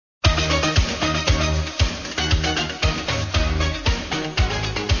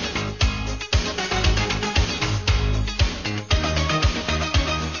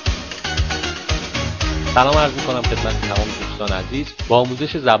سلام عرض می‌کنم خدمت تمام دوستان عزیز. با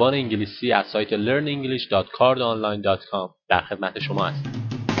آموزش زبان انگلیسی از سایت learnenglish.cardonline.com در خدمت شما هستیم.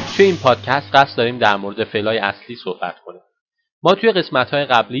 توی این پادکست قصد داریم در مورد فعل‌های اصلی صحبت کنیم. ما توی قسمت‌های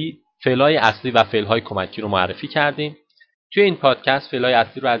قبلی فعل‌های اصلی و فعل‌های کمکی رو معرفی کردیم. توی این پادکست فعل‌های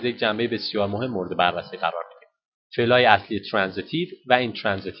اصلی رو از یک جنبه بسیار مهم مورد بررسی قرار میدیم. فعل‌های اصلی ترانزیتیو و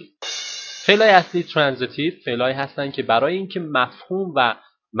اینترانزیتیو. فعل‌های اصلی ترانزیتیو فعل‌هایی هستند که برای اینکه مفهوم و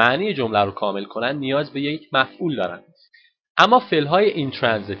معنی جمله رو کامل کنن نیاز به یک مفعول دارن. اما فعل‌های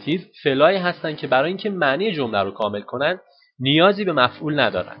اینترانزیتیو فعل‌هایی هستند که برای اینکه معنی جمله رو کامل کنن نیازی به مفعول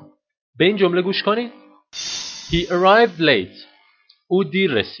ندارن. به این جمله گوش کنید. He arrived late. او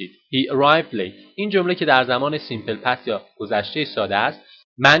دیر رسید. He arrived late. این جمله که در زمان سیمپل پست یا گذشته ساده است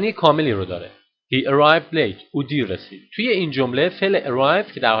معنی کاملی رو داره. He arrived late. او دیر رسید. توی این جمله فعل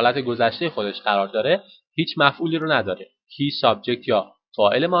arrive که در حالت گذشته خودش قرار داره هیچ مفعولی رو نداره. He subject یا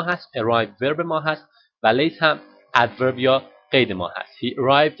فاعل ما هست. arrive verb ما هست و late هم adverb یا قید ما هست. He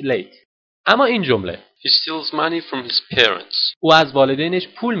arrived late. اما این جمله He steals money from his parents. او از والدینش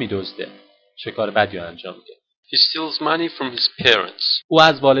پول می‌دزده. چه کار بدی رو انجام میده. He steals money from his parents. او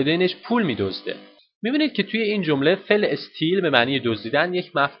از والدینش پول می‌دزده. می‌بینید که توی این جمله فعل استیل به معنی دزدیدن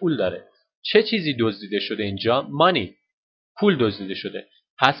یک مفعول داره. چه چیزی دزدیده شده اینجا؟ money. پول دزدیده شده.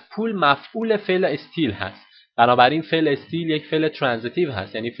 پس پول مفعول فعل استیل هست. بنابراین فعل استیل یک فعل ترانزیتیو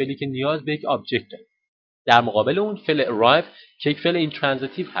هست، یعنی فعلی که نیاز به یک آبجکت داره. در مقابل اون فعل arrive که یک فعل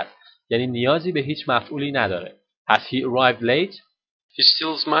اینترانزیتیو هست، یعنی نیازی به هیچ مفعولی نداره. پس he arrived late. He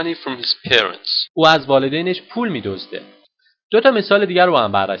steals money from his parents. او از والدینش پول می‌دزده. دو تا مثال دیگر رو با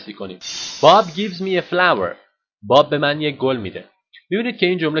هم بررسی کنیم. Bob gives me a flower. باب به من یک گل میده. می‌بینید که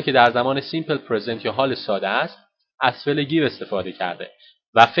این جمله که در زمان simple present یا حال ساده است از فعل give استفاده کرده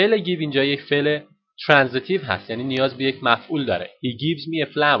و فعل give اینجا یک فعل ترانزیتیو هست، یعنی نیاز به یک مفعول داره. He gives me a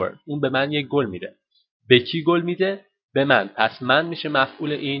flower. اون به من یک گل میده. به کی گل میده؟ به من. پس من میشه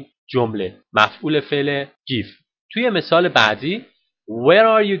مفعول این جمله. مفعول فعل give. توی مثال بعدی Where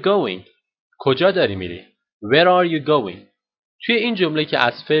are you going? کجا داری میری؟ Where are you going? توی این جمله که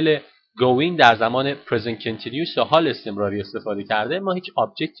از فعل going در زمان present continuous یا حال استمراری استفاده کرده ما هیچ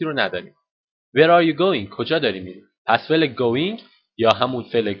آبجکتی رو نداریم. Where are you going? کجا داری میری؟ پس فعل going یا همون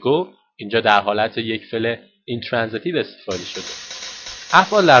فعل go اینجا در حالت یک فعل intransitive استفاده شده.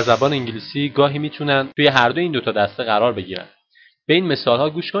 افعال در زبان انگلیسی گاهی میتونن توی هر دو این دوتا دسته قرار بگیرن. به این مثال ها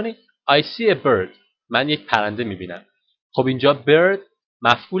گوش کنید. I see a bird. من یک پرنده میبینم. خب اینجا bird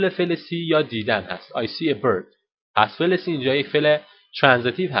مفعول فعل see یا دیدن هست. I see a bird. پس فعل see اینجا یک فعل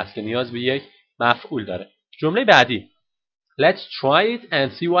ترانزیتیو هست که نیاز به یک مفعول داره. جمله بعدی Let's try it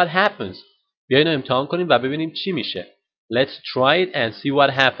and see what happens. بیاین رو امتحان کنیم و ببینیم چی میشه. Let's try it and see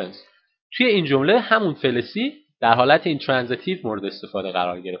what happens. توی این جمله همون فعل see در حالت اینترانزیتیو مورد استفاده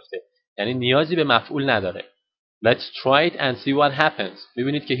قرار گرفته. یعنی نیازی به مفعول نداره. Let's try it and see what happens.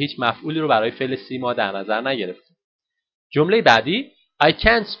 می‌بینید که هیچ مفعولی رو برای فعل see ما در نظر نگرفتیم. جمله بعدی I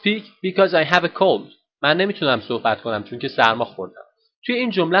can't speak because I have a cold. من نمیتونم صحبت کنم چون که سرما خوردم. توی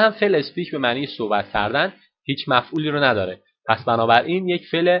این جمله هم فعل speak به معنی صحبت کردن هیچ مفعولی رو نداره. پس بنابراین یک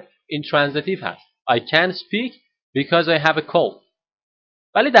فعل intransitive هست. I can't speak because I have a cold.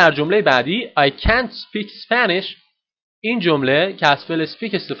 ولی در جمله بعدی I can't speak Spanish این جمله که از فعل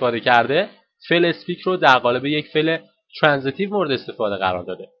speak استفاده کرده فعل speak رو در قالب یک فعل ترانزیتیو مورد استفاده قرار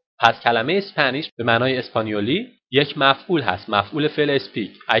داده. پس کلمه اسپانیش به معنای اسپانیولی یک مفعول هست. مفعول فعل speak.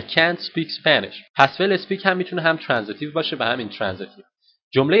 I can't speak Spanish. پس فعل speak هم میتونه هم ترانزیتیو باشه و هم اینترانزیتیو.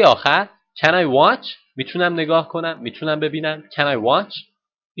 جمله آخر Can I watch؟ میتونم نگاه کنم، میتونم ببینم. Can I watch؟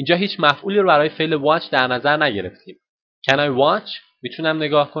 اینجا هیچ مفعولی رو برای فعل watch در نظر نگرفتیم. Can I watch؟ میتونم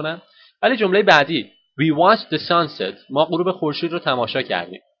نگاه کنم. ولی جمله بعدی We watched the sunset. ما غروب خورشید رو تماشا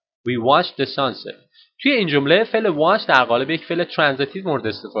کردیم. We watched the sunset. توی این جمله فعل watch در قالب یک فعل ترانزیتیو مورد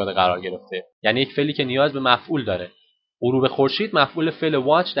استفاده قرار گرفته. یعنی یک فعلی که نیاز به مفعول داره. غروب خورشید مفعول فعل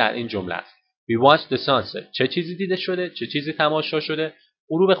watch در این جمله است. We watched the sunset. چه چیزی دیده شده؟ چه چیزی تماشا شده؟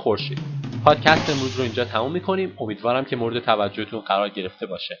 غروب خورشید. پادکست امروز رو اینجا تموم می‌کنیم. امیدوارم که مورد توجهتون قرار گرفته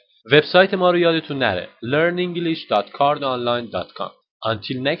باشه. وبسایت ما رو یادتون نره. learnenglish.cardonline.com.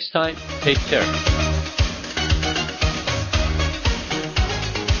 Until next time, take care.